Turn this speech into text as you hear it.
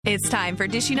It's time for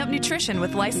Dishing Up Nutrition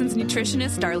with licensed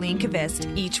nutritionist Darlene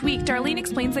Kvist. Each week, Darlene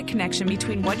explains the connection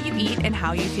between what you eat and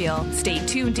how you feel. Stay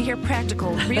tuned to hear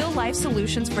practical, real-life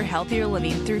solutions for healthier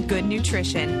living through good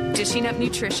nutrition. Dishing Up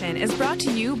Nutrition is brought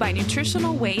to you by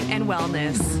Nutritional Weight and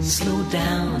Wellness. Slow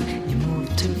down, you move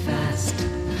too fast.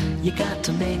 You got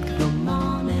to make the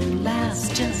morning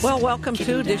last. Well, welcome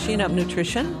to Dishing Up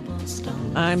Nutrition.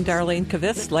 I'm Darlene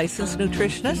Kvist, licensed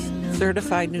nutritionist,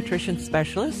 certified nutrition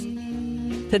specialist.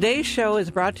 Today's show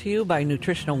is brought to you by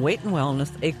Nutritional Weight and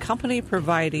Wellness, a company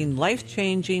providing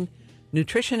life-changing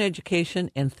nutrition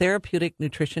education and therapeutic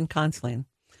nutrition counseling.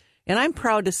 And I'm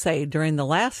proud to say during the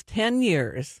last 10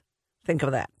 years, think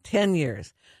of that, 10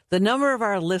 years, the number of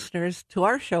our listeners to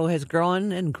our show has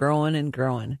grown and grown and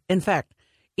grown. In fact,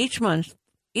 each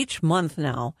month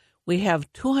now, we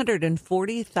have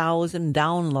 240,000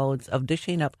 downloads of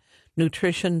Dishing Up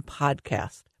Nutrition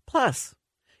podcast. Plus,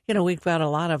 we've got a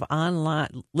lot of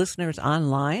online listeners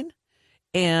online.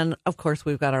 And, of course,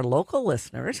 we've got our local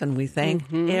listeners. And we thank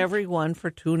everyone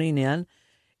for tuning in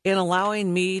and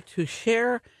allowing me to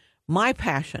share my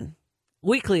passion.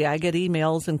 Weekly, I get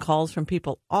emails and calls from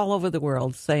people all over the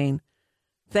world saying,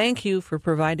 thank you for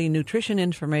providing nutrition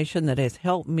information that has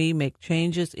helped me make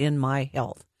changes in my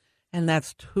health. And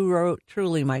that's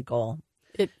truly my goal.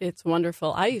 It's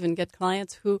wonderful. I even get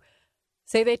clients who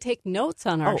say they take notes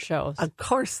on our shows. Of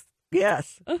course,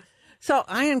 yes. So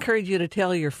I encourage you to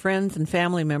tell your friends and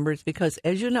family members because,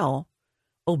 as you know,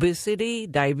 obesity,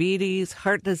 diabetes,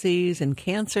 heart disease, and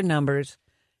cancer numbers,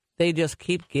 they just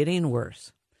keep getting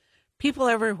worse. People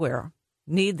everywhere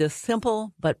need this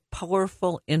simple but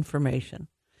powerful information.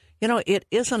 It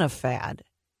isn't a fad.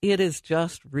 It is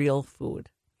just real food.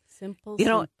 Simple.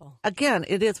 Again,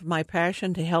 it is my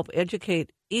passion to help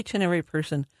educate each and every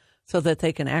person so that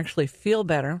they can actually feel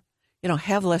better,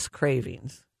 have less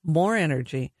cravings, more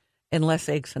energy, and less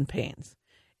aches and pains.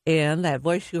 And that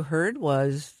voice you heard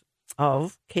was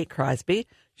of Kate Crosby.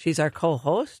 She's our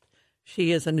co-host.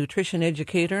 She is a nutrition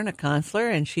educator and a counselor,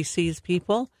 and she sees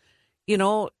people,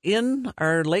 in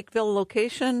our Lakeville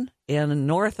location in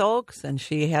North Oaks, and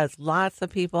she has lots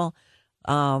of people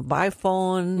by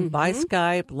phone, by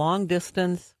Skype, long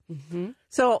distance.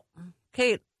 So,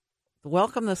 Kate,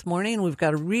 welcome this morning. We've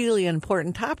got a really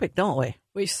important topic, don't we?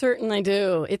 We certainly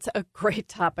do. It's a great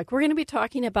topic. We're going to be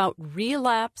talking about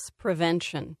relapse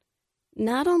prevention,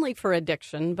 not only for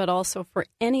addiction, but also for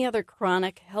any other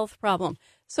chronic health problem.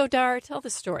 So, Dar, tell the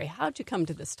story. How'd you come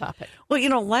to this topic?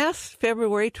 Well, last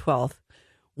February 12th,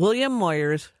 William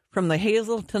Moyers from the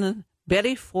Hazelton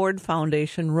Betty Ford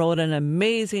Foundation wrote an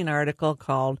amazing article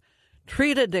called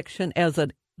Treat Addiction as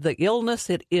the Illness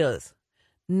It Is,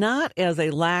 not as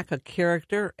a lack of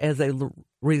character, as a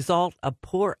result of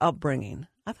poor upbringing.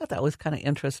 I thought that was kind of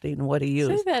interesting what he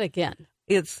used. Say that again.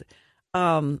 It's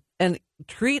and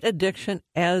treat addiction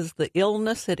as the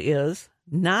illness it is,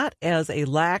 not as a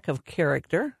lack of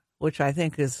character, which I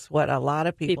think is what a lot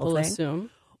of people think, assume,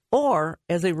 or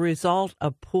as a result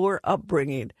of poor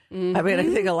upbringing. I mean, I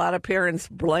think a lot of parents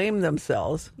blame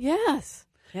themselves. Yes.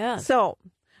 So,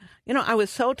 I was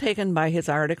so taken by his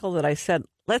article that I said,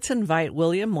 let's invite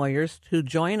William Moyers to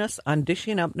join us on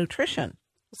Dishing Up Nutrition.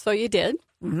 So you did,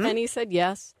 and he said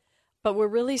yes. But we're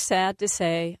really sad to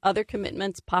say other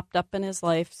commitments popped up in his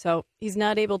life, so he's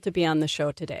not able to be on the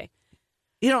show today.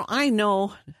 I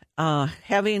know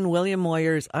having William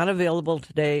Moyers unavailable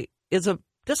today is a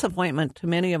disappointment to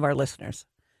many of our listeners,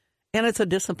 and it's a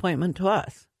disappointment to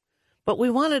us. But we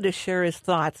wanted to share his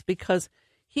thoughts because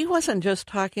he wasn't just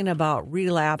talking about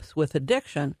relapse with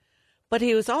addiction, but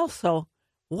he was also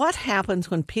what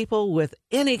happens when people with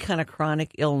any kind of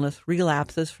chronic illness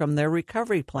relapses from their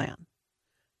recovery plan.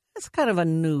 It's kind of a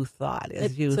new thought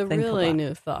as you think about it. It's a really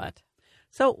new thought.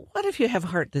 So what if you have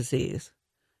heart disease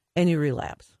and you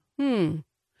relapse?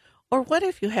 Or what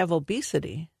if you have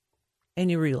obesity and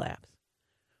you relapse?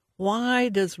 Why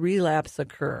does relapse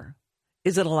occur?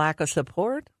 Is it a lack of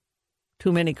support?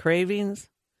 Too many cravings?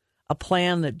 A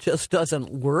plan that just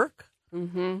doesn't work?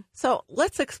 So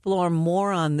let's explore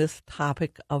more on this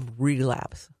topic of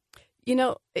relapse.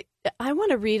 I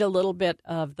want to read a little bit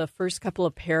of the first couple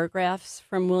of paragraphs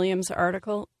from William's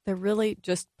article. They're really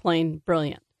just plain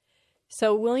brilliant.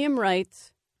 So William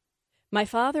writes, my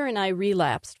father and I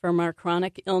relapsed from our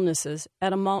chronic illnesses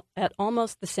at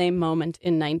almost the same moment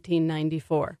in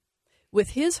 1994.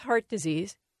 With his heart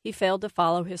disease, he failed to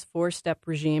follow his 4-step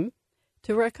regime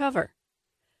to recover.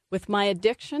 With my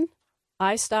addiction,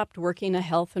 I stopped working a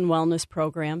health and wellness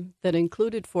program that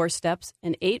included 4 steps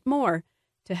and 8 more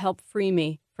to help free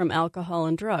me from alcohol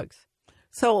and drugs.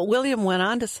 So William went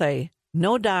on to say,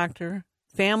 no doctor,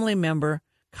 family member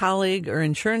colleague or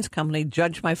insurance company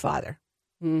judge my father.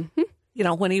 Mm-hmm. You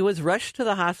know, when he was rushed to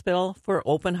the hospital for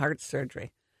open heart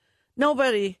surgery.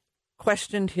 Nobody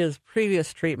questioned his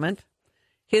previous treatment,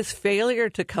 his failure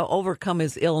to overcome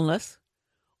his illness,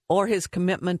 or his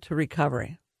commitment to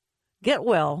recovery. Get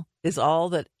well is all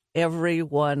that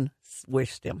everyone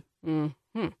wished him.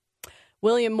 Mm-hmm.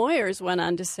 William Moyers went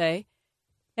on to say,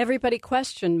 everybody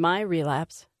questioned my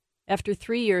relapse. After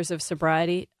 3 years of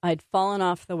sobriety, I'd fallen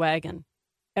off the wagon.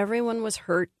 Everyone was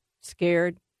hurt,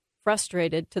 scared,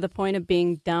 frustrated, to the point of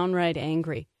being downright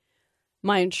angry.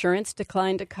 My insurance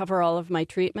declined to cover all of my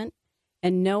treatment,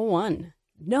 and no one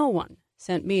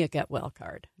sent me a get well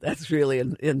card. That's really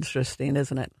interesting,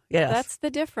 isn't it? Yes. That's the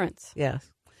difference.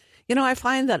 Yes. You know, I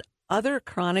find that other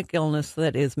chronic illness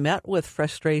that is met with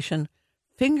frustration,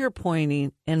 finger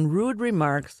pointing, and rude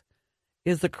remarks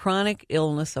is the chronic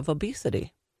illness of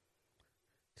obesity.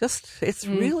 It's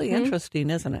really interesting,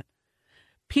 isn't it?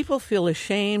 People feel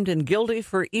ashamed and guilty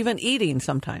for even eating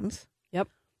sometimes. Yep.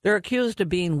 They're accused of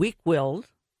being weak-willed.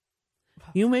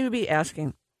 You may be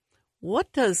asking,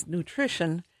 what does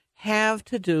nutrition have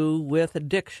to do with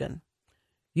addiction?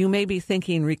 You may be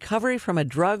thinking recovery from a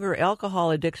drug or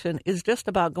alcohol addiction is just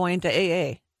about going to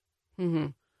AA. Mm-hmm.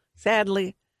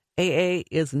 Sadly, AA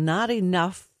is not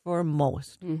enough for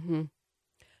most. Mm-hmm.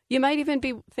 You might even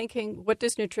be thinking, what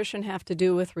does nutrition have to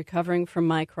do with recovering from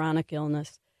my chronic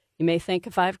illness? You may think,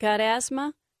 if I've got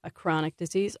asthma, a chronic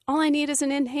disease, all I need is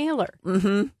an inhaler.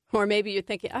 Mm-hmm. Or maybe you're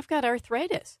thinking, I've got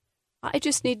arthritis. I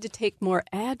just need to take more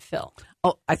Advil.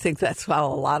 Oh, I think that's how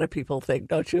a lot of people think,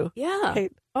 don't you? Yeah. Hey.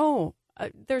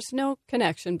 There's no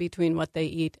connection between what they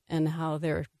eat and how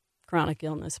their chronic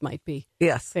illness might be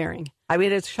faring. I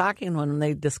mean, it's shocking when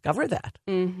they discover that.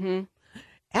 Mm-hmm.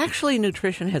 Actually,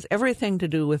 nutrition has everything to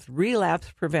do with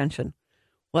relapse prevention,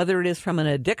 whether it is from an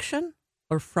addiction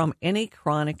or from any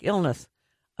chronic illness,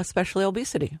 especially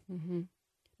obesity. Mm-hmm.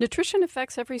 Nutrition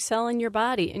affects every cell in your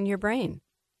body and your brain.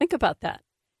 Think about that.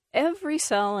 Every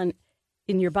cell in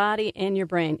your body and your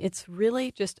brain. It's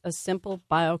really just a simple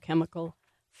biochemical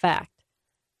fact.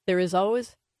 There is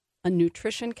always a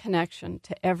nutrition connection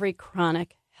to every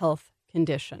chronic health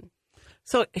condition.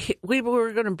 So we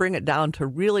were going to bring it down to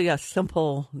really a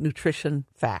simple nutrition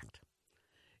fact.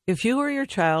 If you or your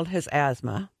child has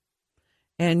asthma,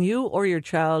 and you or your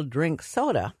child drink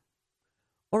soda,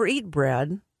 or eat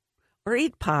bread, or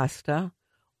eat pasta,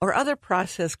 or other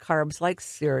processed carbs like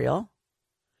cereal,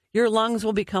 your lungs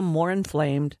will become more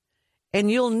inflamed, and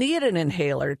you'll need an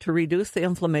inhaler to reduce the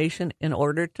inflammation in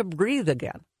order to breathe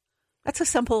again. That's a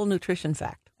simple nutrition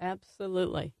fact.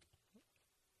 Absolutely.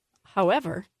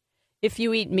 However, if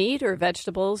you eat meat or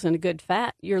vegetables and a good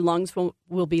fat, your lungs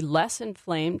will be less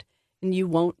inflamed, and you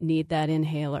won't need that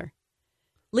inhaler.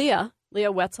 Leah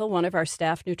Wetzel, one of our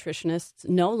staff nutritionists,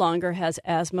 no longer has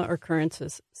asthma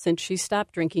occurrences since she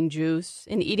stopped drinking juice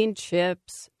and eating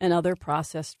chips and other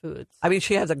processed foods. I mean,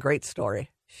 she has a great story.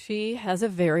 She has a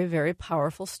very, very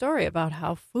powerful story about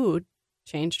how food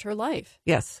changed her life.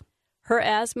 Yes. Her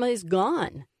asthma is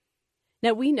gone.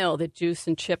 Now, we know that juice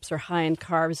and chips are high in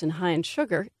carbs and high in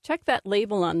sugar. Check that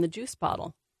label on the juice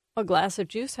bottle. A glass of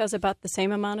juice has about the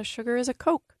same amount of sugar as a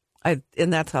Coke. And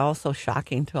that's also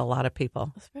shocking to a lot of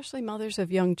people. Especially mothers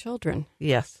of young children.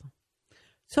 Yes.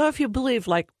 So if you believe,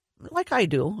 like I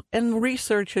do, and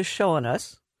research has shown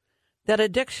us, that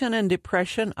addiction and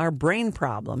depression are brain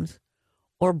problems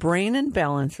or brain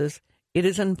imbalances, it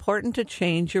is important to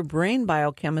change your brain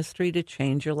biochemistry to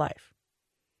change your life.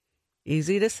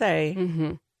 Easy to say,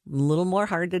 a little more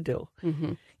hard to do.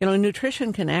 Mm-hmm. You know,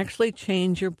 nutrition can actually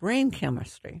change your brain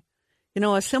chemistry. You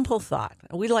know, a simple thought.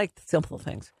 We like simple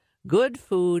things. Good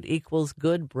food equals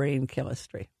good brain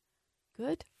chemistry.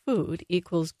 Good food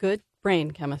equals good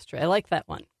brain chemistry. I like that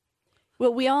one.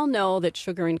 Well, we all know that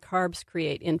sugar and carbs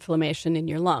create inflammation in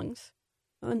your lungs,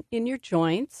 in your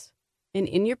joints, and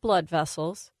in your blood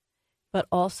vessels, but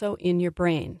also in your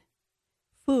brain.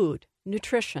 Food,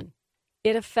 nutrition,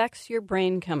 it affects your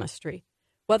brain chemistry.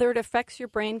 Whether it affects your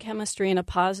brain chemistry in a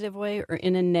positive way or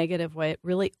in a negative way, it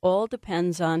really all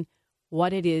depends on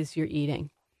what it is you're eating.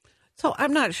 So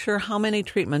I'm not sure how many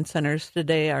treatment centers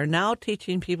today are now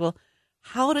teaching people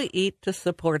how to eat to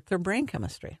support their brain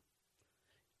chemistry.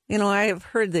 You know, I have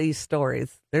heard these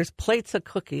stories. There's plates of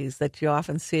cookies that you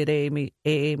often see at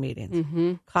AA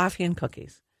meetings, coffee and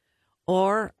cookies.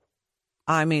 Or,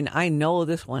 I mean, I know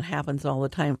this one happens all the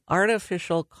time,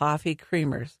 artificial coffee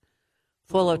creamers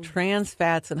full of trans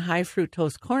fats and high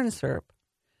fructose corn syrup.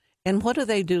 And what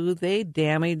do? They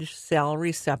damage cell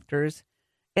receptors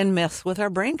and mess with our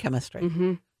brain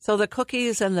chemistry. So the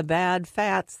cookies and the bad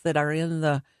fats that are in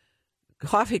the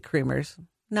coffee creamers,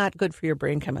 not good for your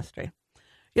brain chemistry.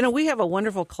 You know, we have a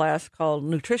wonderful class called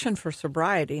Nutrition for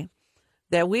Sobriety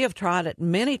that we have taught at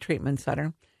many treatment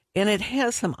centers, and it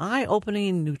has some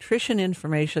eye-opening nutrition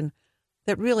information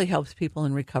that really helps people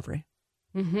in recovery.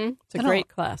 Mm-hmm. It's a great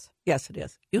class. Yes, it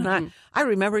is. You and I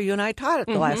remember you and I taught it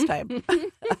the last time.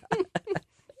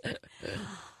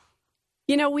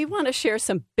 You know, we want to share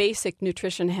some basic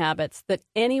nutrition habits that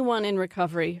anyone in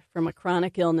recovery from a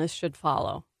chronic illness should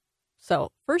follow.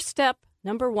 So, first step,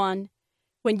 number 1,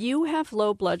 when you have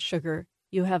low blood sugar,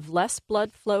 you have less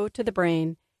blood flow to the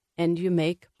brain and you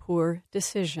make poor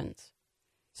decisions.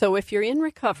 So, if you're in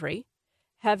recovery,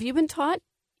 have you been taught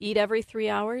eat every 3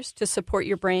 hours to support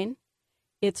your brain?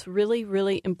 It's really,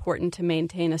 really important to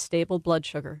maintain a stable blood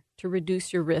sugar to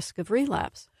reduce your risk of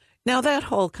relapse. Now, that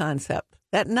whole concept,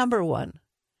 that number 1,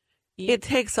 it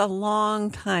takes a long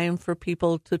time for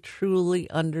people to truly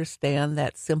understand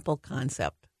that simple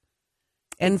concept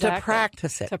and to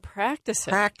practice it. Practice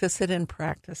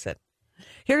it.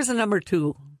 Here's a number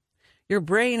 2. Your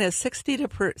brain is 60 to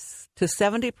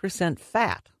 70%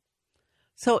 fat.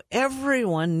 So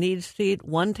everyone needs to eat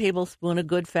 1 tablespoon of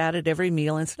good fat at every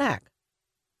meal and snack.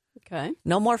 Okay.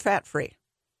 No more fat-free.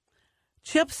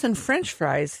 Chips and French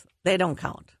fries, they don't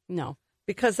count. No.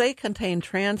 Because they contain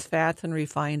trans fats and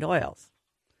refined oils.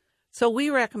 So we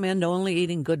recommend only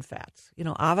eating good fats. You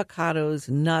know, avocados,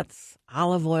 nuts,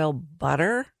 olive oil,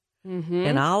 butter,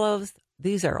 and olives.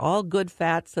 These are all good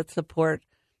fats that support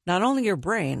not only your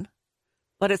brain,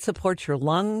 but it supports your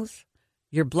lungs,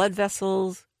 your blood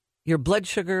vessels, your blood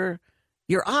sugar,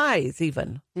 your eyes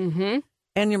even, and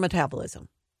your metabolism.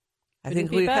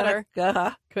 Couldn't be better.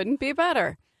 Couldn't be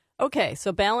better. Okay,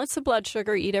 so balance the blood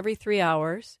sugar, eat every 3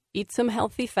 hours, eat some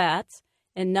healthy fats.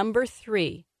 And number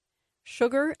 3,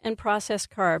 sugar and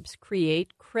processed carbs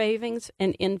create cravings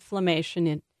and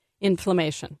inflammation.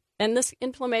 And this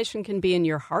inflammation can be in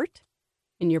your heart,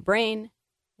 in your brain,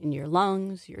 in your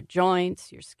lungs, your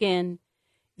joints, your skin.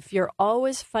 If you're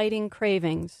always fighting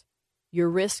cravings, your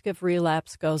risk of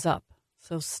relapse goes up.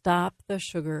 So stop the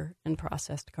sugar and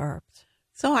processed carbs.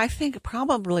 So I think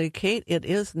probably, Kate, it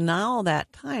is now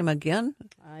that time again.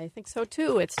 I think so,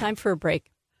 too. It's time for a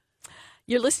break.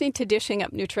 You're listening to Dishing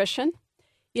Up Nutrition.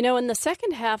 You know, in the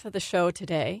second half of the show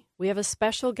today, we have a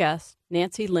special guest,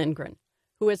 Nancy Lindgren,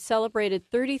 who has celebrated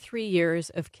 33 years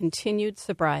of continued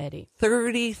sobriety.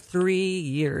 33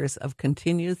 years of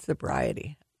continued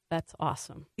sobriety. That's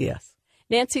awesome. Yes.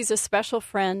 Nancy's a special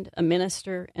friend, a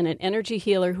minister, and an energy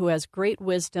healer who has great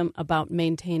wisdom about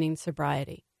maintaining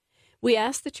sobriety. We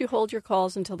ask that you hold your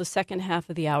calls until the second half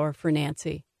of the hour for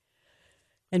Nancy.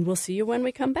 And we'll see you when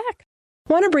we come back.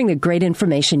 Want to bring the great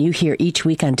information you hear each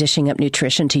week on Dishing Up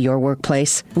Nutrition to your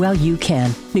workplace? Well, you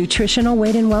can. Nutritional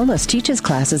Weight and Wellness teaches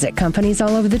classes at companies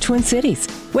all over the Twin Cities.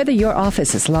 Whether your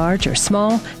office is large or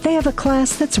small, they have a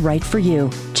class that's right for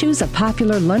you. Choose a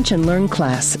popular lunch and learn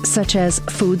class, such as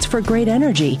Foods for Great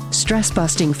Energy,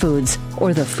 Stress-Busting Foods,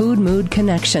 or the Food Mood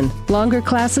Connection. Longer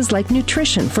classes like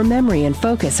Nutrition for Memory and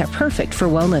Focus are perfect for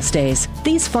wellness days.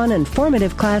 These fun and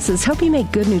formative classes help you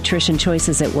make good nutrition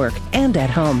choices at work and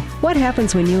at home. What happens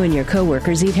when you and your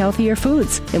coworkers eat healthier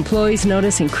foods? Employees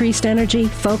notice increased energy,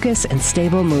 focus, and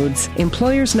stable moods.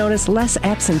 Employers notice less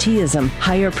absenteeism,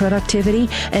 higher productivity,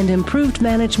 and improved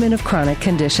management of chronic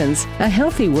conditions. A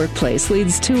healthy workplace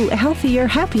leads to healthier,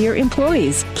 happier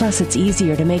employees. Plus, it's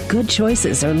easier to make good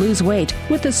choices or lose weight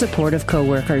with the support of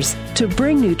coworkers. To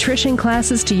bring nutrition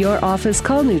classes to your office,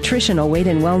 call Nutritional Weight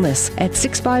and Wellness at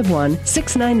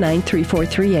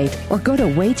 651-699-3438 or go to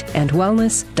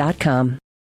weightandwellness.com.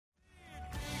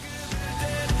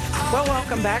 Well,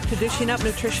 welcome back to Dishing Up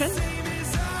Nutrition.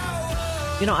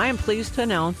 You know, I am pleased to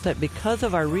announce that because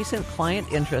of our recent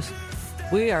client interest,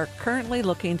 we are currently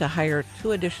looking to hire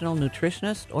 2 additional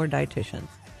nutritionists or dietitians.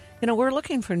 You know, we're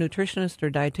looking for nutritionists or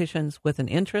dietitians with an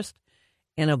interest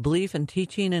and a belief in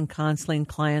teaching and counseling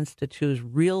clients to choose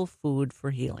real food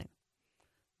for healing.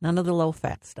 None of the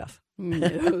low-fat stuff.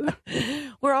 No.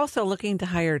 We're also looking to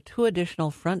hire 2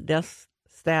 additional front desk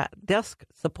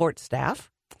support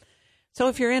staff. So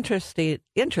if you're interested,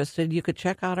 you could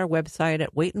check out our website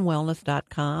at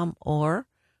weightandwellness.com or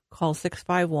call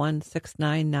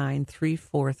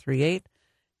 651-699-3438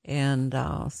 and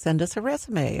send us a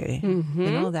resume. You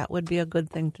know, that would be a good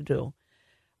thing to do.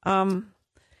 You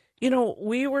know,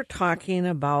 we were talking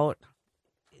about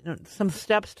some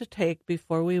steps to take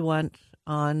before we went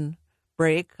on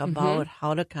break about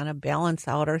how to kind of balance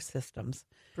out our systems.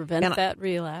 Prevent that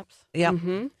relapse. Yeah.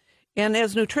 And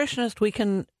as nutritionists, we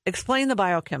can explain the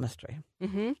biochemistry.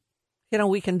 You know,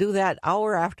 we can do that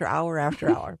hour after hour after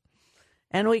hour.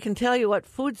 And we can tell you what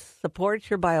food supports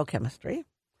your biochemistry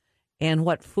and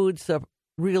what foods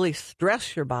really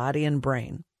stress your body and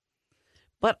brain.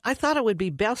 But I thought it would be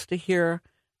best to hear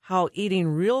how eating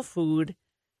real food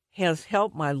has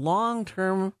helped my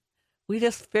long-term. We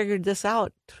just figured this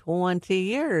out 20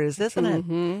 years, isn't it?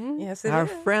 Mm-hmm. Yes, it is. Our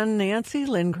friend Nancy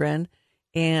Lindgren,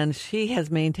 and she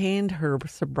has maintained her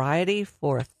sobriety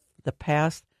for the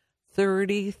past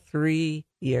 33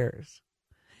 years.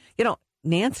 You know,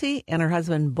 Nancy and her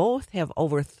husband both have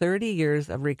over 30 years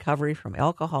of recovery from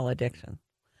alcohol addiction.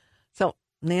 So,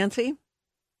 Nancy,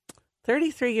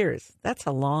 33 years, that's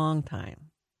a long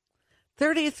time.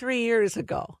 33 years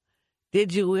ago,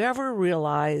 did you ever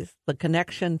realize the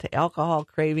connection to alcohol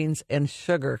cravings and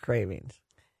sugar cravings?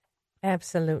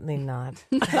 Absolutely not.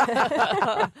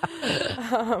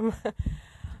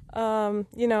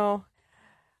 You know,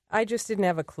 I just didn't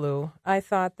have a clue. I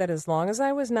thought that as long as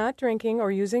I was not drinking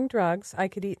or using drugs, I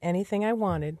could eat anything I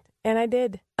wanted. And I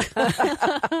did.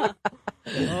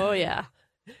 Oh, yeah.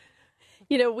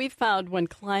 You know, we found when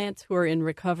clients who are in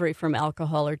recovery from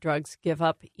alcohol or drugs give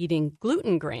up eating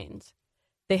gluten grains,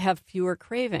 they have fewer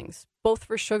cravings, both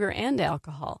for sugar and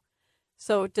alcohol.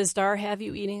 So does Dar have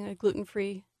you eating a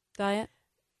gluten-free diet?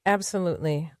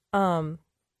 Absolutely.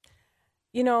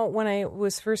 You know, when I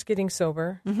was first getting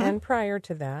sober and prior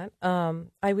to that,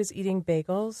 I was eating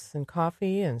bagels and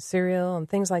coffee and cereal and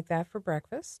things like that for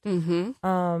breakfast.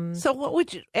 Mm-hmm. So what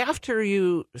would you, after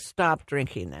you stopped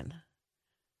drinking then,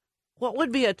 what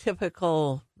would be a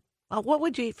typical, what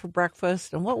would you eat for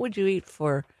breakfast and what would you eat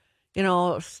for, you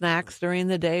know, snacks during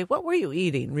the day? What were you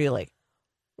eating really?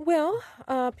 Well,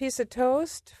 a piece of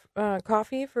toast,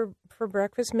 coffee for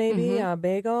breakfast maybe, a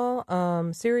bagel,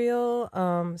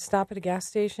 cereal, stop at a gas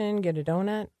station, get a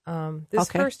donut.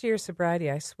 This first year of sobriety,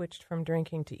 I switched from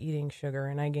drinking to eating sugar,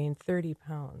 and I gained 30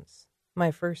 pounds my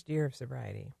first year of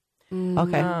sobriety.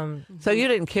 Okay. So you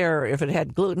didn't care if it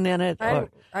had gluten in it?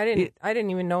 I didn't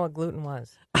even know what gluten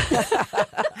was.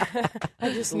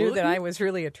 I just knew that I was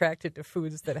really attracted to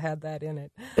foods that had that in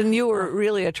it. And you were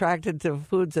really attracted to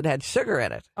foods that had sugar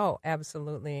in it? Oh,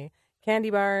 absolutely. Candy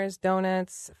bars,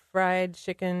 donuts, fried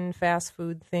chicken, fast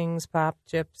food things, pop,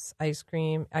 chips, ice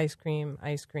cream.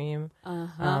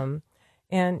 Uh-huh.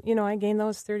 And, you know, I gained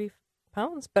those 30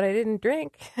 pounds, but I didn't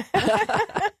drink.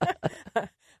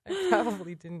 I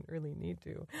probably didn't really need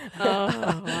to. Oh,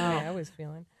 wow. Yeah, I was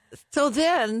feeling. So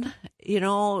then, you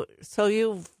know, so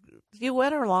you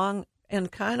went along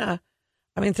and kind of,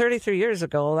 I mean, 33 years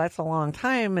ago, that's a long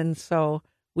time. And so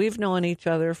we've known each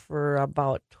other for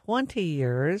about 20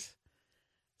 years.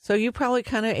 So you probably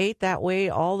kind of ate that way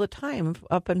all the time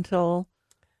up until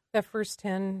That first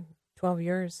 10, 12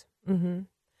 years. Mm-hmm.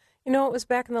 You know, it was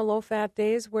back in the low-fat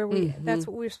days where that's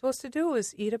what we were supposed to do,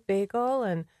 was eat a bagel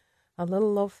and a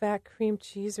little low-fat cream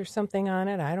cheese or something on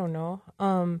it. I don't know.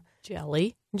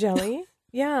 Jelly. Jelly.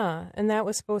 Yeah. And that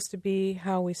was supposed to be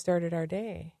how we started our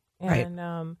day.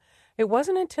 And it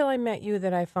wasn't until I met you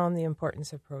that I found the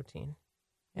importance of protein.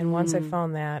 And once I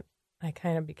found that, I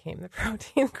kind of became the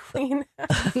protein queen.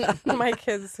 My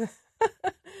kids,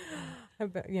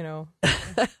 you know,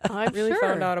 I really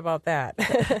found out about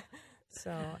that.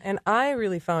 So, and I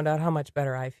really found out how much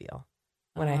better I feel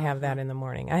when I have that in the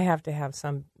morning. I have to have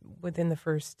some within the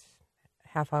first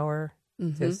half hour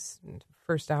to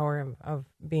first hour of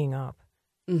being up.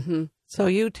 Mm-hmm. So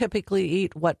you typically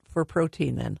eat what for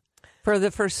protein then? For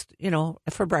the first, you know,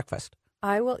 for breakfast?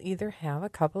 I will either have a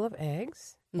couple of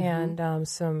eggs and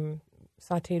some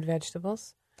sautéed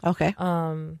vegetables. Okay.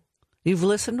 You've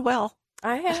listened well.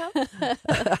 I have.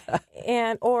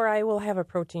 Or I will have a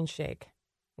protein shake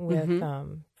with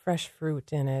fresh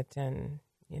fruit in it and,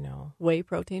 you know. Whey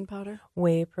protein powder?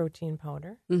 Whey protein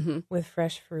powder with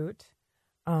fresh fruit.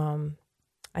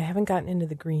 I haven't gotten into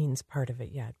the greens part of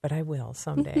it yet, but I will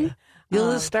someday.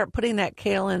 You'll start putting that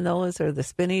kale in those or the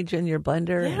spinach in your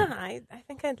blender. Yeah, I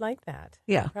think I'd like that.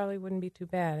 Yeah. It probably wouldn't be too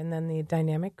bad. And then the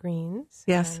dynamic greens.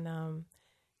 Yes. And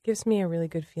gives me a really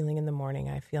good feeling in the morning.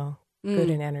 I feel good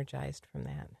and energized from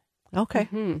that. Okay.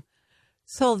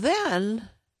 So then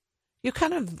you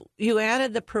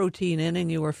added the protein in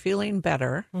and you were feeling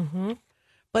better.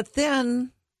 But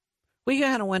then we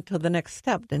kind of went to the next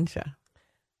step, didn't you?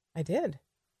 I did.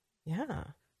 Yeah.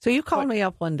 So you called me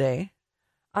up one day.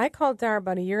 I called Dar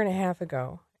about a year and a half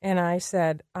ago, and I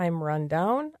said, I'm run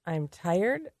down, I'm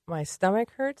tired, my stomach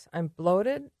hurts, I'm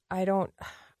bloated, I don't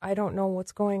know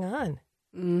what's going on.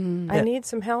 I need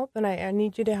some help, and I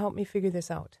need you to help me figure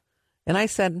this out. And I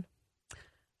said,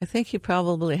 I think you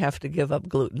probably have to give up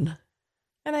gluten.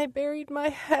 And I buried my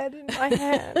head in my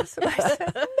hands, and I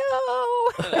said, no.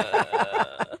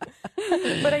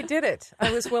 But I did it.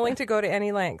 I was willing to go to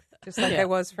any length, just like I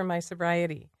was for my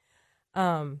sobriety.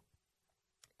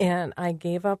 And I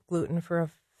gave up gluten for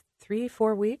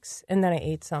 3-4 weeks, and then I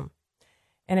ate some.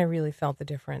 And I really felt the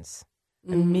difference.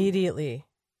 Immediately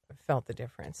felt the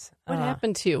difference. What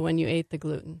happened to you when you ate the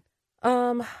gluten?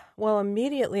 Well,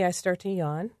 immediately I start to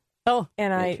yawn. Oh,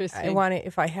 and I interesting. want to,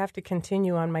 if I have to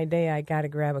continue on my day, I got to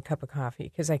grab a cup of coffee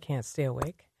because I can't stay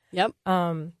awake. Yep.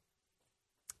 And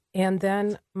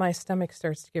then my stomach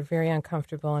starts to get very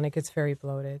uncomfortable and it gets very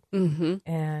bloated. Mm-hmm.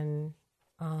 And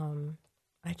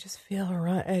I just feel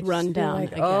run down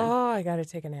like, again. oh, I got to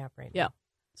take a nap right Yeah.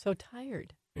 So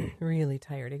tired. Really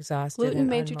tired, exhausted. Gluten and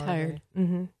made you unmotivated. tired.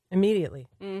 Mm-hmm. Immediately.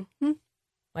 Mm-hmm.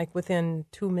 Like within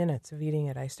 2 minutes of eating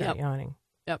it, I start yawning.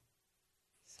 Yep.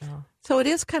 So it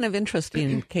is kind of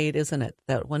interesting, Kate, isn't it,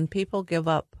 that when people give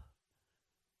up,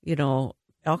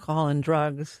 alcohol and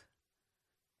drugs,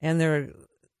 and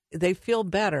they feel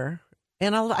better.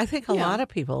 And I think a lot of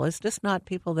people, it's just not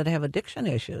people that have addiction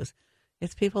issues.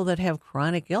 It's people that have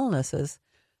chronic illnesses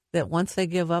that once they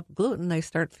give up gluten, they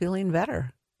start feeling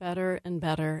better. Better and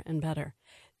better and better.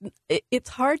 It's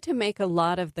hard to make a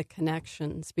lot of the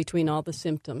connections between all the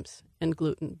symptoms and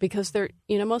gluten because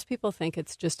most people think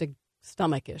it's just a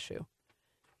stomach issue.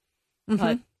 Mm-hmm.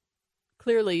 But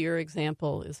clearly your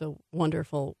example is a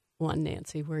wonderful one,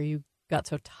 Nancy, where you got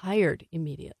so tired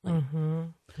immediately. Mm-hmm.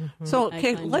 Mm-hmm. So,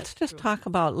 Kate, let's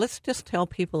just tell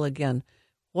people again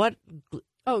what.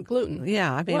 Gluten.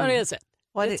 Yeah, I mean, what is it?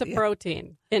 It's a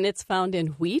protein, and it's found in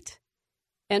wheat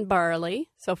and barley.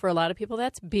 So for a lot of people,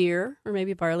 that's beer or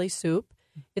maybe barley soup.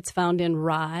 It's found in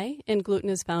rye, and gluten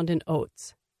is found in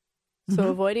oats. So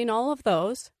avoiding all of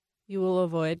those, you will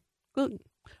avoid gluten.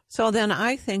 So then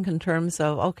I think in terms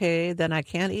of, then I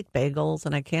can't eat bagels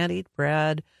and I can't eat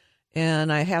bread,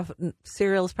 and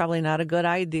cereal is probably not a good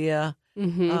idea.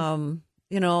 Mm-hmm.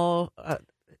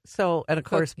 And of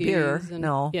course beer,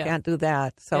 can't do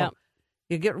that. So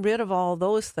you get rid of all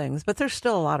those things, but there's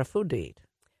still a lot of food to eat.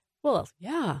 Well,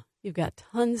 yeah, you've got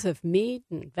tons of meat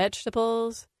and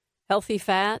vegetables, healthy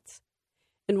fats.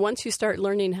 And once you start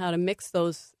learning how to mix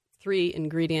those 3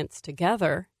 ingredients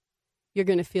together, you're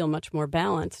going to feel much more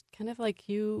balanced, kind of like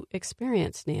you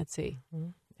experienced, Nancy. Mm-hmm.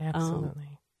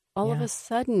 Absolutely. All of a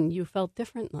sudden, you felt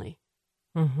differently.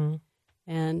 Mm-hmm.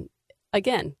 And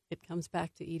again, it comes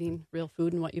back to eating real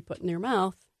food and what you put in your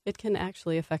mouth. It can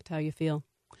actually affect how you feel.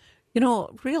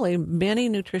 Really, many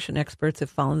nutrition experts have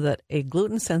found that a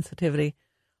gluten sensitivity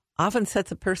often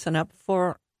sets a person up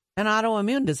for an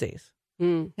autoimmune disease.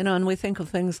 And we think of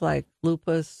things like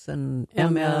lupus and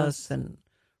MS and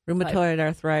rheumatoid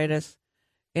arthritis,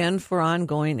 and for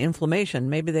ongoing inflammation.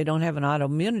 Maybe they don't have an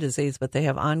autoimmune disease, but they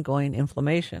have ongoing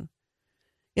inflammation.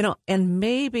 And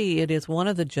maybe it is one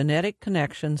of the genetic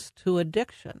connections to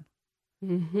addiction.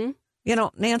 Mm-hmm.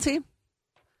 Nancy,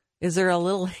 is there a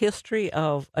little history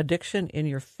of addiction in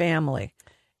your family?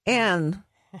 And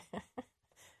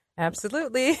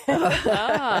absolutely.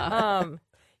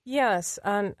 Yes,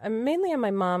 mainly on my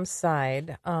mom's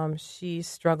side, she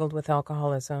struggled with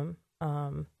alcoholism.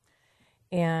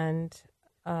 And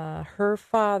her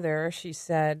father, she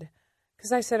said,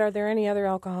 because I said, are there any other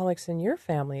alcoholics in your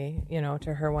family,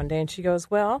 to her one day? And she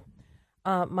goes, well,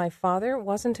 my father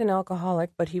wasn't an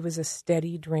alcoholic, but he was a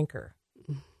steady drinker.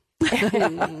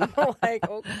 I'm like,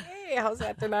 okay, how's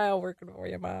that denial working for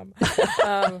you, Mom?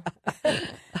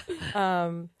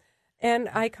 And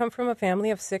I come from a family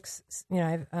of 6,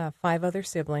 I have 5 other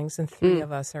siblings, and 3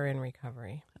 of us are in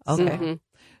recovery. Okay.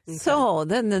 Mm-hmm. So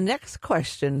then the next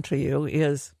question to you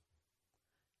is,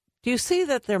 do you see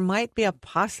that there might be a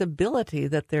possibility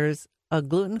that there's a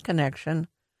gluten connection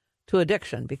to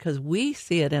addiction? Because we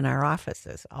see it in our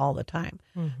offices all the time.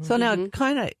 Mm-hmm. So now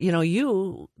kind of,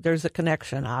 there's a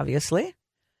connection, obviously,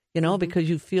 because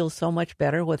you feel so much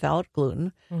better without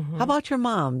gluten. Mm-hmm. How about your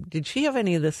mom? Did she have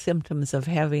any of the symptoms of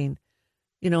having,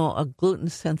 a gluten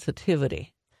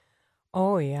sensitivity?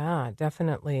 Oh, yeah,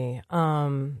 definitely.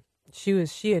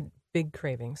 She had big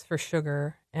cravings for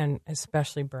sugar and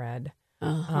especially bread.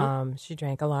 She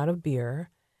drank a lot of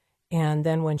beer. And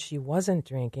then when she wasn't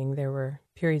drinking, there were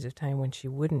periods of time when she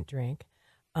wouldn't drink.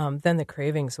 Then the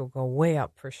cravings will go way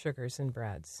up for sugars and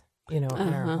breads, in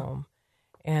our home.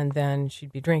 And then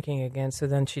she'd be drinking again. So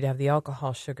then she'd have the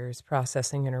alcohol sugars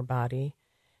processing in her body.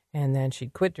 And then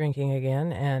she'd quit drinking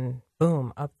again, and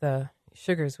boom, up the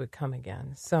sugars would come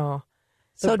again. So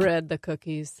bread, the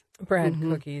cookies. Bread,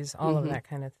 cookies, all of that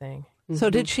kind of thing. So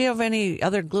did she have any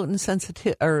other gluten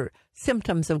sensitive or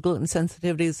symptoms of gluten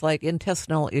sensitivities like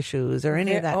intestinal issues or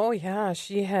any of that? Oh, yeah.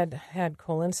 She had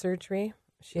colon surgery.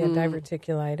 She had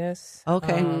diverticulitis.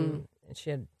 Okay. She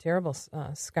had terrible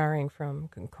scarring from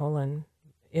colon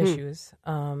issues.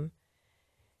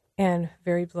 and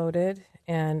very bloated.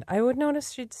 And I would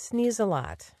notice she'd sneeze a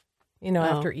lot,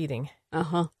 after eating.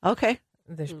 Okay.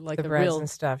 The breads and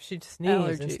stuff. She'd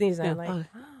sneeze and sneeze. And I'm like,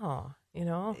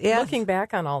 Yes. Looking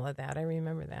back on all of that, I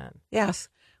remember that. Yes.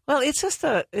 Well,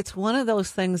 it's one of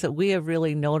those things that we have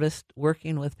really noticed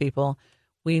working with people.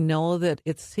 We know that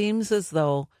it seems as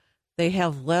though they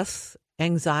have less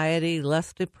anxiety,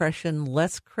 less depression,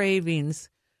 less cravings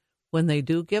when they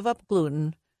do give up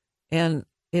gluten, and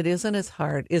it isn't as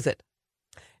hard, is it?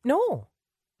 No.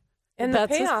 And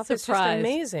That's the payoff is just surprise.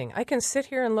 amazing. I can sit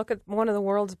here and look at one of the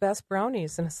world's best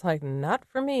brownies, and it's like, not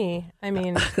for me. I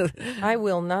mean, I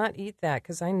will not eat that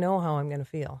because I know how I'm going to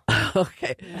feel.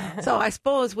 Okay. So I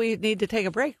suppose we need to take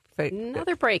a break.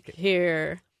 Another break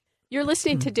here. You're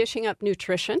listening to Dishing Up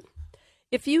Nutrition.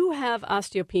 If you have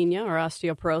osteopenia or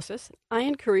osteoporosis, I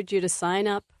encourage you to sign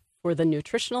up for the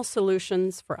Nutritional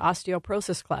Solutions for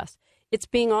Osteoporosis class. It's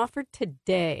being offered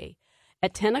today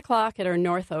at 10 o'clock at our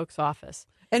North Oaks office.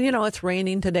 And, it's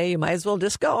raining today. You might as well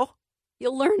just go.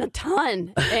 You'll learn a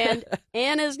ton. And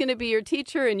Anna's going to be your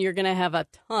teacher, and you're going to have a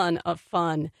ton of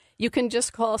fun. You can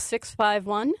just call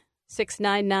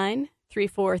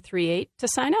 651-699-3438 to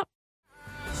sign up.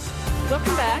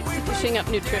 Welcome back to Dishing Up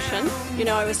Nutrition.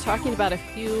 I was talking about a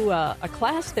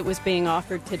class that was being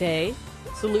offered today,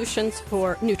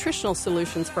 nutritional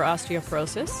solutions for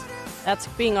osteoporosis. That's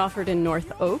being offered in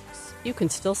North Oaks. You can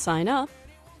still sign up,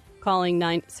 calling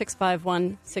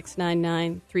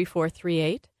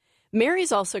 651-699-3438.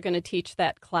 Mary's also going to teach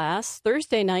that class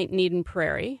Thursday night in Eden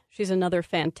Prairie. She's another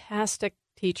fantastic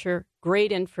teacher,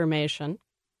 great information.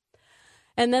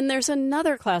 And then there's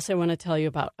another class I want to tell you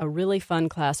about, a really fun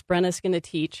class. Brenna's going to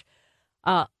teach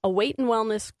a weight and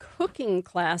wellness cooking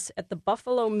class at the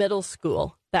Buffalo Middle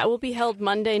School. That will be held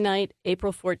Monday night,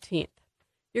 April 14th.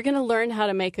 You're going to learn how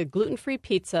to make a gluten-free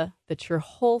pizza that your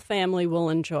whole family will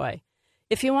enjoy.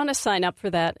 If you want to sign up for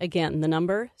that, again, the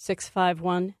number,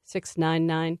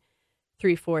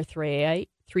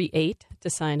 651-699-3438 to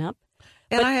sign up.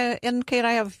 And Kate,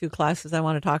 I have a few classes I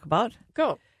want to talk about.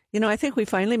 Go. I think we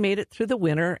finally made it through the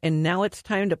winter, and now it's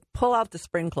time to pull out the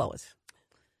spring clothes.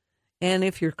 And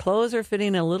if your clothes are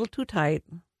fitting a little too tight,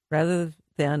 rather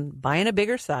than buying a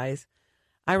bigger size,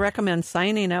 I recommend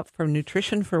signing up for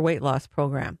Nutrition for Weight Loss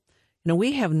program.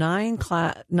 We have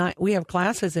we have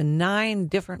classes in 9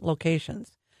 different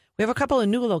locations. We have a couple of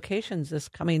new locations this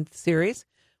coming series.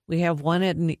 We have one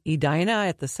at Edina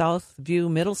at the Southview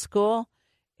Middle School,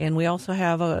 and we also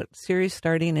have a series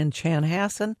starting in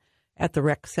Chanhassen at the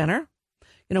Rec Center.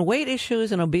 Weight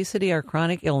issues and obesity are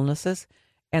chronic illnesses,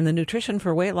 and the Nutrition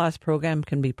for Weight Loss program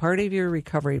can be part of your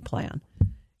recovery plan.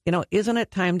 Isn't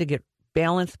it time to get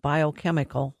balanced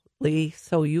biochemically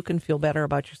so you can feel better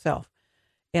about yourself?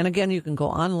 And again, you can go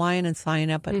online and sign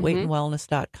up at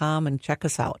weightandwellness.com and check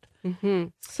us out. Mm-hmm.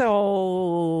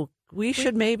 So we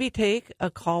should maybe take a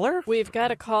caller. We've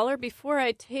got a caller. Before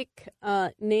I take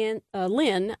Lynn,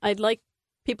 I'd like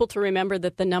people to remember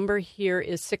that the number here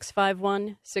is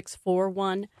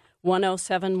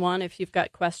 651-641-1071 if you've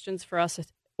got questions for us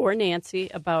or Nancy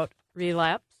about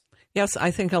relapse. Yes,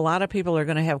 I think a lot of people are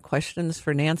going to have questions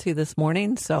for Nancy this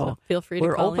morning, so feel free to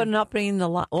call opening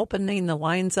the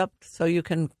lines up so you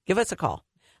can give us a call.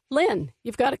 Lynn,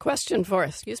 you've got a question for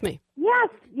us. Excuse me.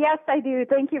 Yes, I do.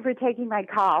 Thank you for taking my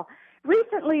call.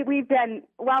 Recently,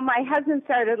 my husband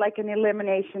started like an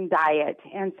elimination diet,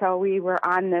 and so we were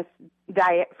on this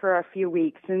diet for a few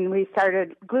weeks, and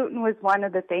gluten was one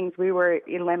of the things we were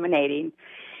eliminating.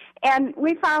 And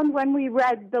we found when we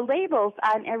read the labels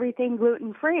on everything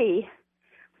gluten-free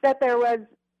that there was,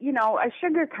 a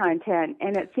sugar content,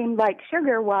 and it seemed like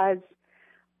sugar was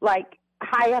like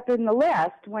high up in the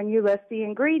list when you list the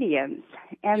ingredients.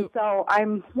 And so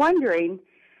I'm wondering,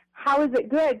 how is it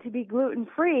good to be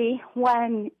gluten-free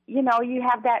when, you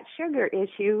have that sugar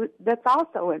issue that's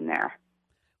also in there?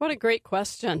 What a great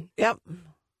question. Yep.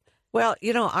 Well,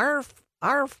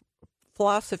 our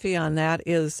philosophy on that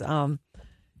is,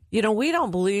 we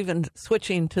don't believe in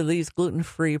switching to these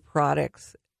gluten-free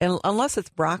products unless it's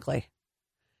broccoli.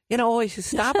 You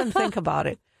stop and think about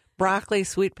it. Broccoli,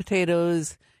 sweet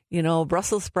potatoes,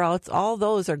 Brussels sprouts, all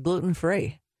those are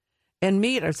gluten-free. And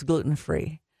meat is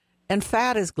gluten-free. And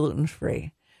fat is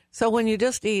gluten-free. So when you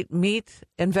just eat meat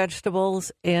and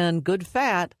vegetables and good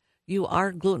fat, you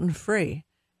are gluten-free.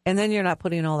 And then you're not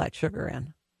putting all that sugar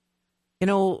in.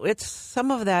 Some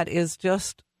of that is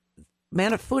just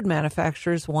food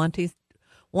manufacturers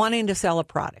wanting to sell a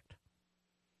product.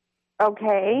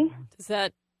 Okay. Does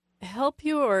that help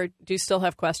you, or do you still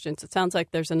have questions? It sounds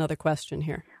like there's another question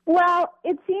here. Well,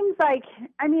 it seems like,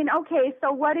 okay,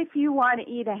 so what if you want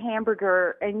to eat a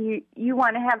hamburger and you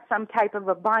want to have some type of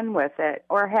a bun with it,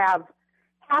 or have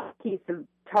half a piece of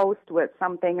toast with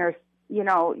something, or,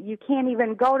 you can't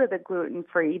even go to the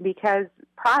gluten-free because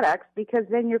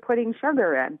then you're putting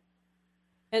sugar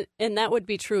in. And that would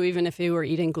be true even if you were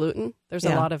eating gluten. There's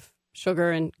a lot of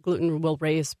sugar, and gluten will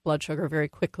raise blood sugar very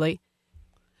quickly.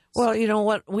 Well,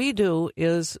 what we do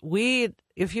is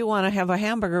if you want to have a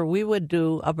hamburger, we would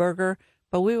do a burger,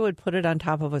 but we would put it on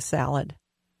top of a salad.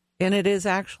 And it is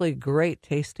actually great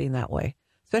tasting that way.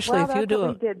 Especially if you do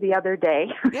what we did the other day.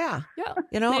 Yeah.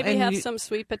 Maybe have some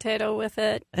sweet potato with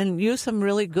it. And use some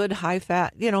really good high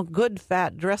fat, good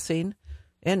fat dressing,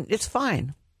 and it's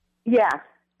fine. Yeah.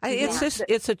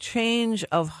 It's a change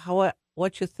of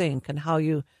what you think and how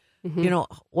you,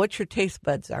 what your taste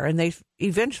buds are. And they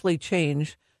eventually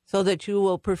change so that you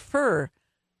will prefer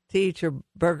to eat your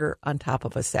burger on top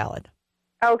of a salad.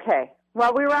 Okay.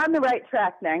 Well, we were on the right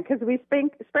track then, because we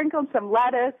sprinkled some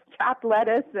lettuce, chopped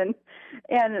lettuce, and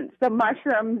some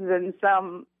mushrooms and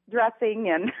some dressing,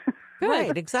 and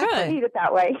right, exactly. Eat it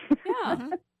that way. Yeah,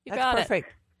 you got it.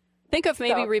 Perfect. Think of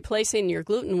maybe replacing your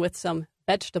gluten with some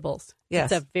vegetables.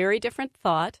 Yes. It's a very different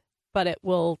thought, but it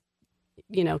will,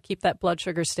 keep that blood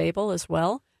sugar stable as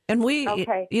well. And we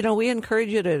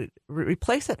encourage you to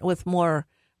replace it with more.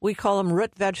 We call them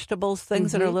root vegetables,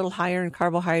 things that are a little higher in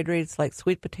carbohydrates, like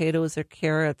sweet potatoes or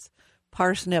carrots,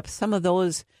 parsnips, some of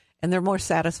those, and they're more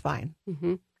satisfying.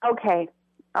 Mm-hmm. Okay.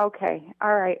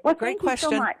 All right. Well, great thank question.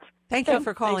 You so much. Thank you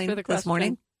for calling this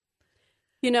morning.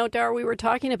 Dar, we were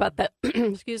talking about that,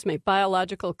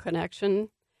 biological connection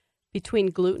between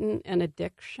gluten and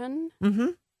addiction. Mm-hmm.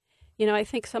 I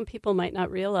think some people might not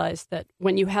realize that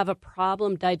when you have a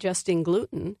problem digesting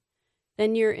gluten,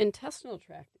 then your intestinal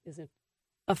tract isn't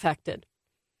affected.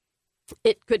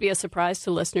 It could be a surprise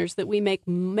to listeners that we make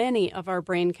many of our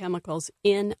brain chemicals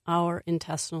in our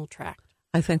intestinal tract.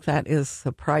 I think that is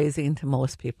surprising to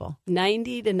most people.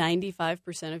 90 to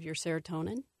 95% of your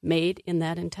serotonin made in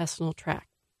that intestinal tract.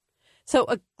 So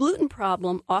a gluten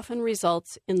problem often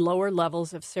results in lower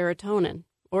levels of serotonin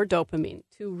or dopamine,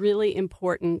 two really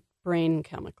important brain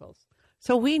chemicals.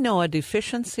 So we know a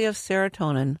deficiency of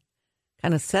serotonin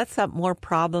kind of sets up more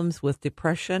problems with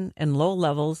depression, and low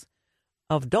levels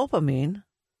of dopamine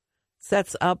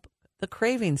sets up the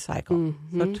craving cycle.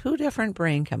 Mm-hmm. So two different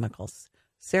brain chemicals.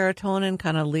 Serotonin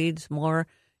kind of leads more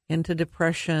into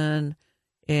depression,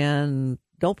 and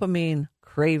dopamine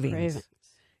cravings.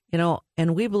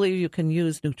 And we believe you can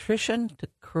use nutrition to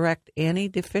correct any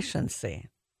deficiency.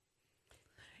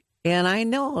 And I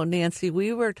know, Nancy,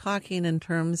 we were talking in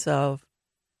terms of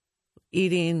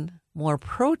eating more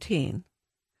protein.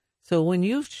 So when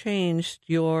you've changed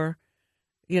your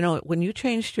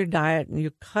diet and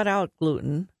you cut out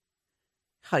gluten,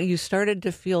 how you started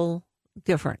to feel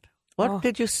different. What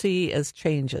did you see as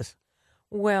changes?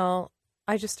 Well,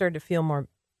 I just started to feel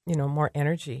more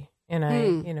energy. And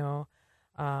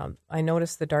I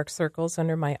noticed the dark circles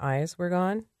under my eyes were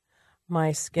gone.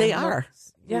 My skin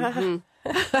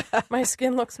my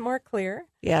skin looks more clear.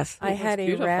 Yes. I had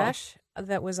a rash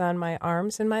that was on my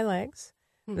arms and my legs.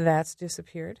 That's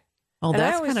disappeared. Oh, and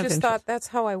that's I always kind of just thought that's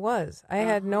how I was. I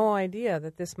had no idea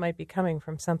that this might be coming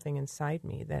from something inside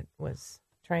me that was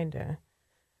trying to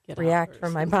react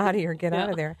from my body or get out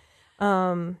of there.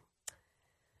 Well,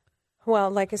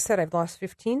 like I said, I've lost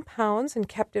 15 pounds and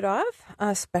kept it off,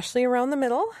 especially around the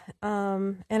middle,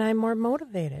 and I'm more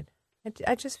motivated.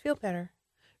 I just feel better.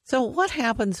 So what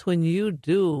happens when you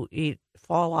do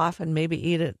fall off and maybe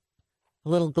eat a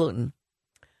little gluten?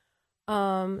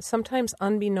 Sometimes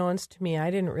unbeknownst to me,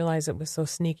 I didn't realize it was so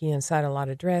sneaky inside a lot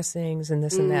of dressings and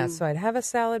this and that. So I'd have a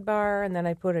salad bar and then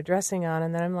I'd put a dressing on,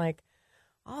 and then I'm like,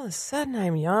 all of a sudden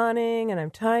I'm yawning and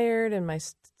I'm tired and my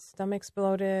stomach's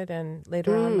bloated, and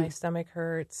later on my stomach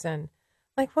hurts, and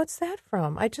like, what's that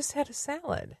from? I just had a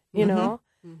salad, you know?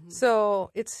 Mm-hmm.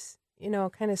 So it's,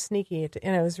 kind of sneaky,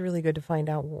 and it was really good to find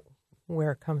out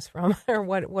where it comes from or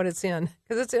what it's in,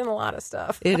 because it's in a lot of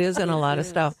stuff. It is in a lot of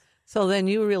stuff. So then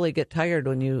you really get tired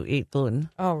when you eat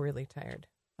gluten. Oh, really tired.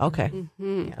 Okay.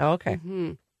 Mm-hmm. Yeah. Okay.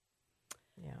 Mm-hmm.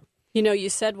 Yeah. You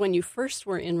said when you first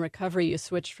were in recovery, you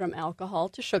switched from alcohol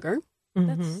to sugar. Mm-hmm.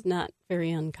 That's not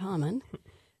very uncommon.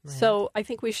 Right. So I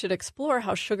think we should explore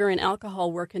how sugar and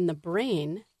alcohol work in the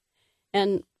brain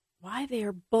and why they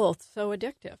are both so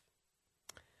addictive.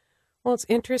 Well, it's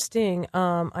interesting.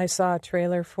 I saw a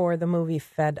trailer for the movie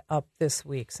Fed Up this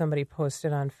week. Somebody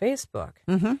posted on Facebook.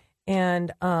 Mm-hmm.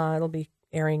 And it'll be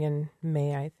airing in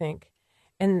May, I think.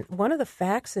 And one of the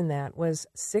facts in that was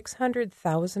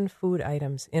 600,000 food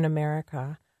items in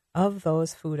America of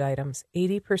those food items,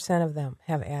 80% of them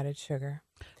have added sugar.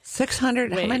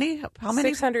 600, how many?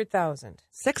 600,000.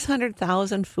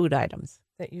 600,000 food items.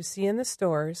 That you see in the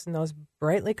stores, in those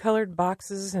brightly colored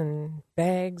boxes and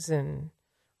bags and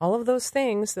all of those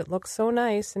things that look so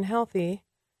nice and healthy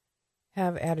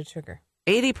have added sugar.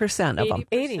 80% of them.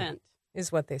 80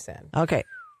 is what they said. Okay.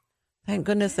 Thank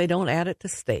goodness they don't add it to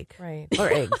steak. Right.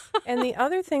 Or eggs. And the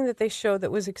other thing that they showed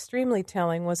that was extremely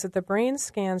telling was that the brain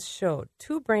scans showed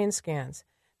 2 brain scans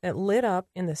that lit up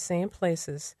in the same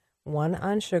places, one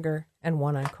on sugar and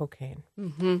one on cocaine.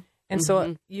 Mm-hmm. And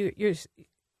so you're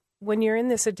when you're in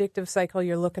this addictive cycle,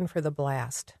 you're looking for the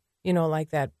blast, like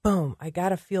that, boom, I got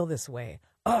to feel this way.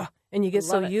 Oh, and you get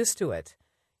so used to it,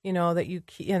 that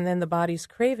and then the body's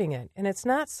craving it. And it's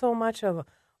not so much of,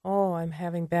 oh, I'm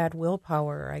having bad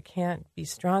willpower, or I can't be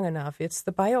strong enough. It's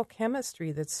the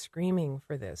biochemistry that's screaming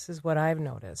for this, is what I've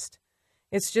noticed.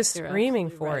 It's just screaming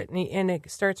for it. And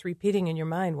it starts repeating in your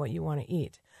mind what you want to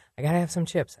eat. I got to have some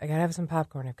chips. I got to have some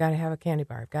popcorn. I've got to have a candy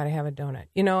bar. I've got to have a donut.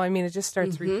 It just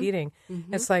starts repeating.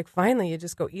 Mm-hmm. It's like, finally, you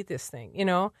just go eat this thing,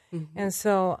 Mm-hmm. And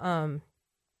so,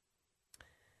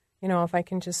 if I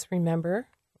can just remember,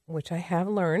 which I have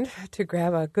learned, to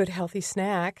grab a good, healthy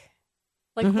snack.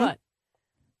 Like what?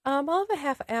 I'll have a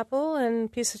half apple and a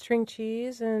piece of string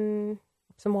cheese and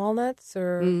some walnuts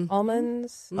or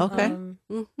almonds. Okay.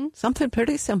 Something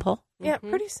pretty simple. Yeah,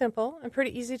 pretty simple and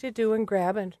pretty easy to do and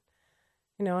grab. And,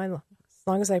 as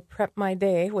long as I prep my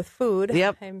day with food,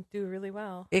 I do really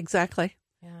well. Exactly.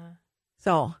 Yeah.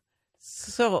 So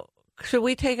should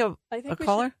we take a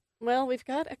caller? Well, we've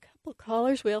got a couple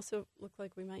callers. We also look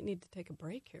like we might need to take a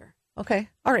break here. Okay.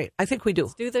 All right. I think we do.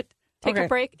 Let's do take a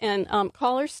break. And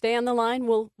callers, stay on the line.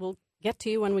 We'll get to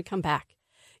you when we come back.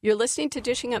 You're listening to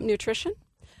Dishing Up Nutrition.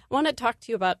 I want to talk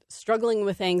to you about struggling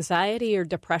with anxiety or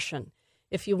depression.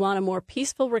 If you want a more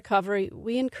peaceful recovery,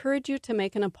 we encourage you to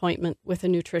make an appointment with a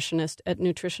nutritionist at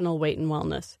Nutritional Weight and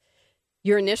Wellness.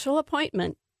 Your initial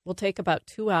appointment will take about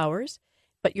 2 hours,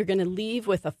 but you're going to leave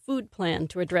with a food plan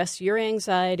to address your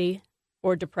anxiety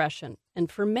or depression. And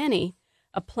for many,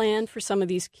 a plan for some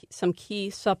key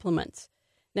supplements.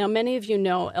 Now, many of you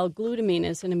know L-glutamine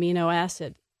is an amino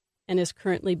acid and is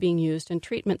currently being used in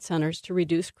treatment centers to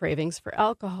reduce cravings for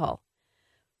alcohol.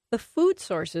 The food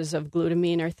sources of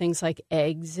glutamine are things like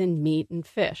eggs and meat and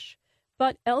fish.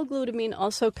 But L-glutamine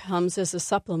also comes as a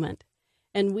supplement,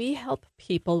 and we help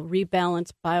people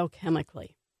rebalance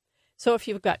biochemically. So if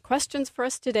you've got questions for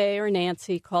us today or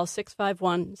Nancy, call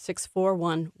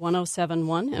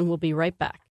 651-641-1071, and we'll be right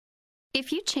back.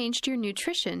 If you changed your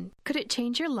nutrition, could it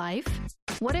change your life?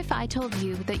 What if I told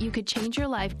you that you could change your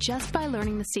life just by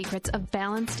learning the secrets of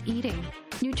balanced eating?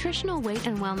 Nutritional Weight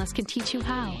and Wellness can teach you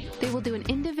how. They will do an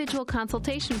individual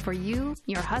consultation for you,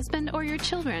 your husband, or your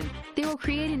children. They will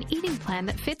create an eating plan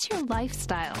that fits your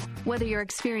lifestyle. Whether you're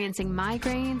experiencing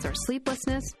migraines or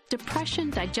sleeplessness, depression,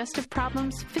 digestive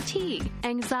problems, fatigue,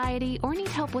 anxiety, or need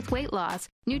help with weight loss,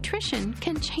 nutrition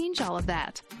can change all of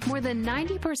that. More than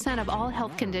 90% of all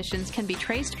health conditions can be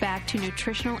traced back to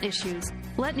nutritional issues.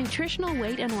 Let Nutritional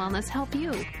Weight and Wellness help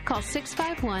you. Call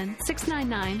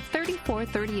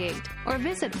 651-699-3438 or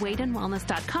visit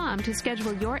weightandwellness.com to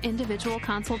schedule your individual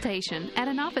consultation at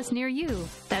an office near you.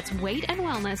 That's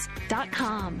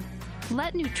weightandwellness.com.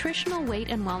 Let Nutritional Weight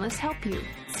and Wellness help you.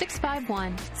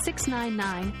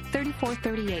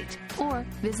 651-699-3438 or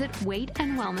visit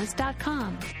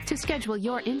weightandwellness.com to schedule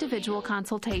your individual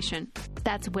consultation.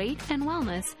 That's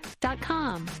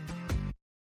weightandwellness.com.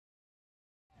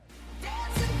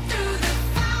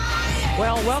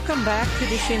 Well, welcome back to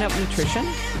Dishing Up Nutrition.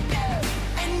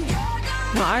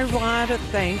 Now, I want to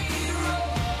thank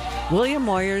William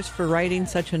Moyers for writing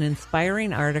such an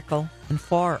inspiring article and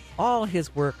for all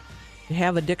his work to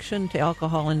have addiction to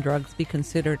alcohol and drugs be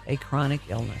considered a chronic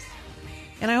illness.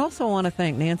 And I also want to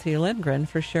thank Nancy Lindgren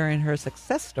for sharing her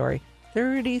success story,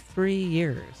 33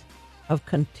 years of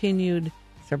continued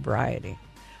sobriety.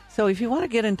 So if you want to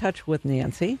get in touch with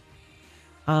Nancy,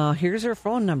 here's her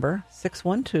phone number,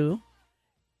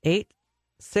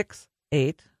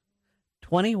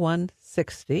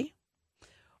 612-868-2160.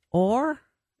 Or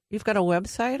you've got a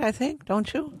website, I think,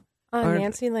 don't you?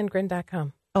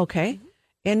 NancyLindgren.com. Okay.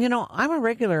 And, I'm a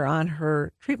regular on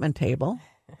her treatment table.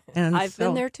 And I've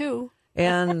been there, too.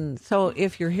 And so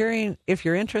if you're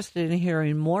interested in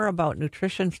hearing more about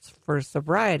nutrition for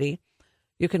sobriety,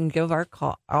 you can give our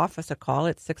office a call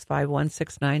at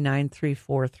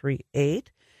 651-699-3438.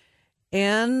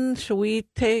 And should we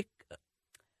take...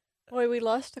 Boy, we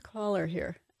lost a caller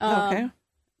here. Okay.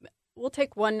 We'll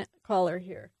take one caller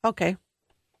here. Okay.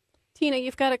 Tina,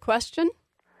 you've got a question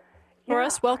for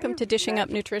us? Welcome to Dishing Up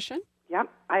Nutrition. Yep.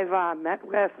 I've met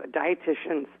with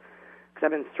dietitians because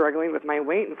I've been struggling with my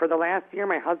weight. And for the last year,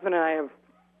 my husband and I have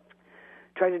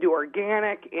tried to do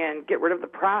organic and get rid of the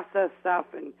processed stuff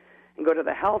and go to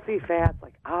the healthy fats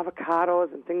like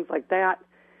avocados and things like that.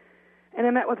 And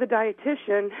I met with a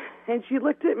dietitian, and she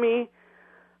looked at me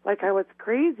like I was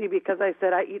crazy because I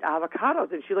said I eat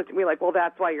avocados. And she looked at me like, well,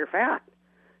 that's why you're fat.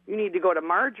 You need to go to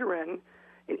margarine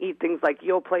and eat things like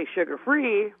Yoplait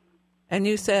sugar-free. And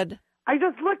you said? I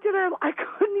just looked at her. I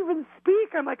couldn't even speak.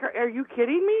 I'm like, are you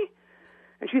kidding me?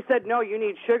 And she said, no, you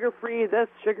need sugar-free this,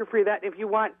 sugar-free that. If you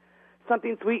want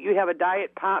something sweet, you have a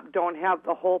diet pop. Don't have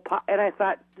the whole pop. And I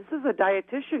thought, this is a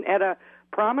dietitian at a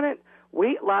prominent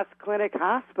weight loss clinic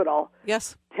hospital.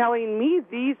 Yes. Telling me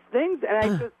these things.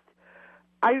 And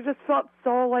I just felt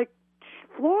so, like,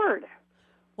 floored.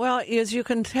 Well, as you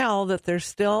can tell, that there's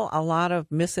still a lot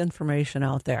of misinformation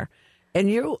out there. And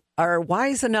you are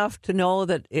wise enough to know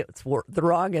that it's the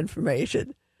wrong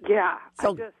information. Yeah.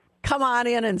 So come on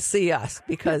in and see us,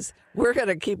 because we're going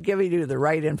to keep giving you the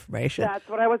right information. That's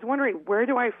what I was wondering. Where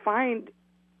do I find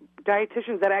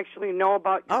dietitians that actually know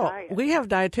about your diet? We have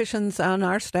dietitians on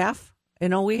our staff. You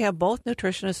know, we have both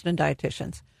nutritionists and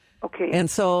dietitians. Okay. And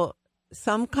so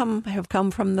some have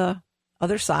come from the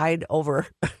other side over.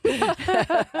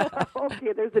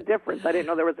 Okay, there's a difference. I didn't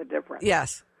know there was a difference.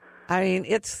 Yes. I mean,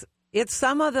 it's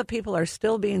some of the people are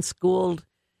still being schooled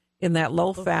in that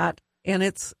low fat, and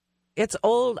it's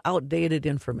old, outdated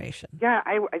information. Yeah,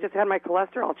 I just had my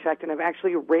cholesterol checked, and I've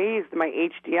actually raised my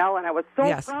HDL, and I was so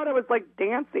proud. I was like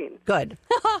dancing. Good.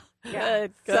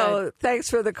 Good. So thanks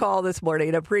for the call this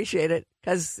morning. Appreciate it,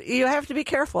 because you have to be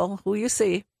careful who you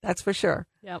see. That's for sure.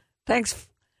 Yep. Thanks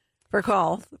for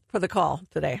the call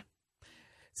today.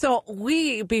 So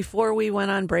before we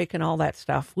went on break and all that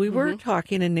stuff, we were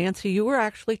talking, and Nancy, you were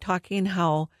actually talking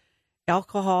how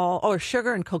alcohol or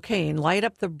sugar and cocaine light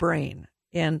up the brain.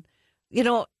 And, you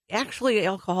know, actually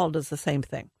alcohol does the same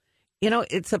thing. You know,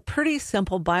 it's a pretty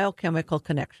simple biochemical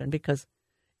connection, because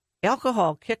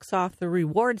alcohol kicks off the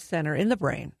reward center in the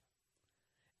brain.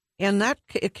 And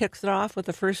it kicks it off with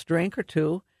the first drink or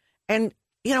two. And,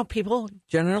 you know, people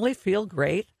generally feel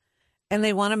great, and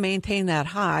they want to maintain that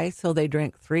high. So they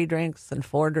drink 3 drinks and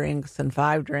 4 drinks and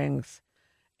 5 drinks.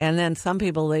 And then some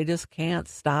people, they just can't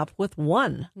stop with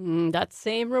one. That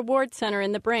same reward center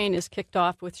in the brain is kicked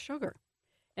off with sugar.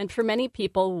 And for many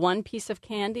people, 1 piece of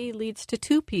candy leads to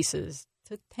 2 pieces,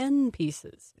 to 10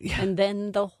 pieces, and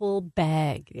then the whole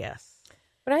bag. Yes.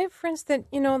 But I have friends that,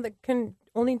 you know, that can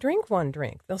only drink 1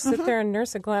 drink. They'll sit there and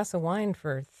nurse a glass of wine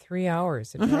for 3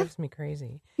 hours. It drives me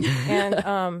crazy.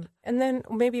 And then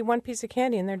maybe 1 piece of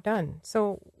candy and they're done.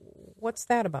 So what's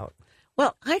that about?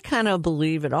 Well, I kind of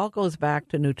believe it all goes back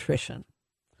to nutrition.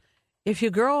 If you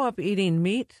grow up eating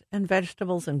meat and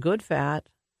vegetables and good fat,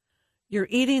 you're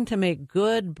eating to make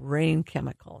good brain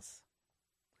chemicals.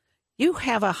 You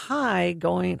have a high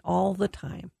going all the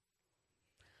time.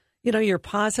 You know, you're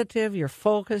positive, you're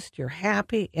focused, you're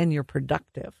happy, and you're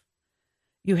productive.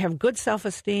 You have good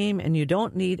self-esteem, and you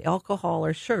don't need alcohol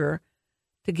or sugar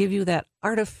to give you that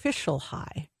artificial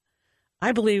high.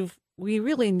 I believe we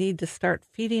really need to start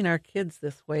feeding our kids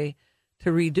this way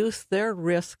to reduce their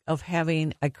risk of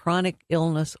having a chronic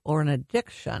illness or an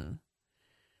addiction.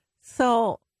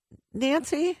 So,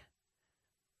 Nancy,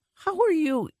 how were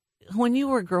you, when you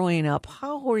were growing up,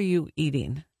 how were you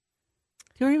eating?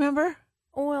 Do you remember?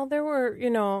 Well, there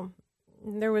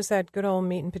was that good old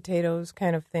meat and potatoes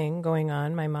kind of thing going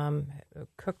on. My mom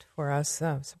cooked for us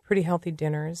some pretty healthy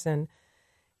dinners,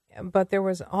 but there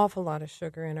was an awful lot of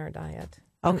sugar in our diet.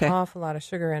 Okay. An awful lot of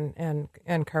sugar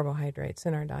and carbohydrates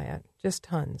in our diet, just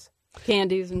tons.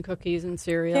 Candies and cookies and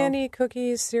cereal. Candy,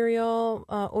 cookies, cereal,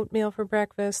 oatmeal for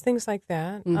breakfast, things like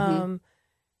that.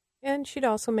 And she'd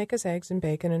also make us eggs and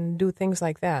bacon and do things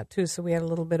like that, too. So we had a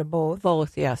little bit of both.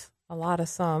 Both, yes.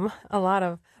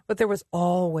 But there was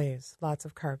always lots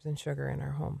of carbs and sugar in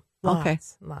our home.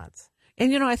 Lots.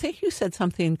 And, you know, I think you said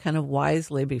something kind of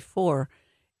wisely before,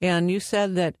 and you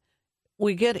said that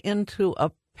we get into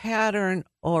a pattern,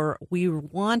 or we're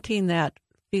wanting that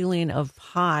feeling of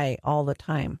high all the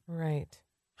time. Right.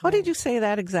 How did you say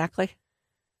that exactly?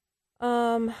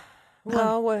 Well,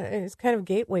 it's kind of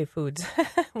gateway foods.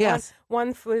 Yes.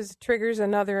 One food triggers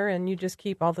another, and you just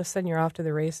keep, all of a sudden you're off to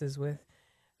the races with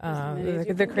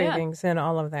the cravings and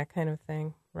all of that kind of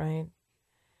thing, right?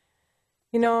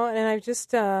 You know, and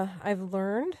I've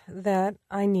learned that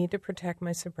I need to protect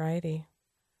my sobriety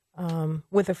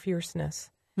with a fierceness.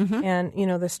 And, you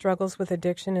know, the struggles with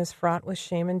addiction is fraught with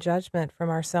shame and judgment from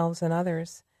ourselves and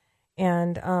others.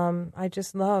 And I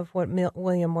just love what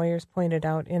William Moyers pointed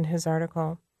out in his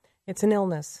article. It's an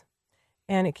illness,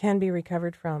 and it can be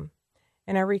recovered from.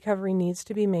 And our recovery needs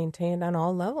to be maintained on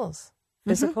all levels,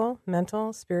 physical,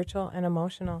 mental, spiritual, and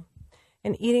emotional.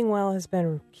 And eating well has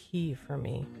been key for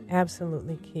me,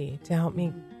 absolutely key, to help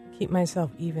me keep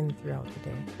myself even throughout the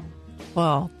day.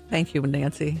 Well, thank you,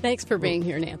 Nancy. Thanks for being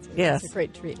here, Nancy. Yes. It's a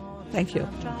great treat. Thank you.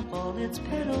 Drop all its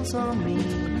petals on me.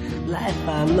 Life,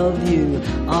 I love you.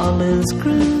 All is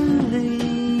groovy.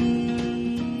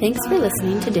 Thanks for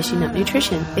listening to Dishing Up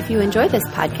Nutrition. If you enjoy this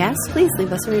podcast, please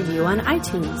leave us a review on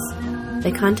iTunes.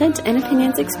 The content and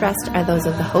opinions expressed are those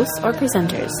of the hosts or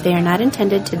presenters. They are not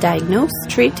intended to diagnose,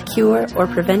 treat, cure, or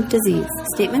prevent disease.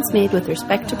 Statements made with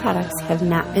respect to products have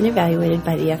not been evaluated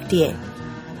by the FDA.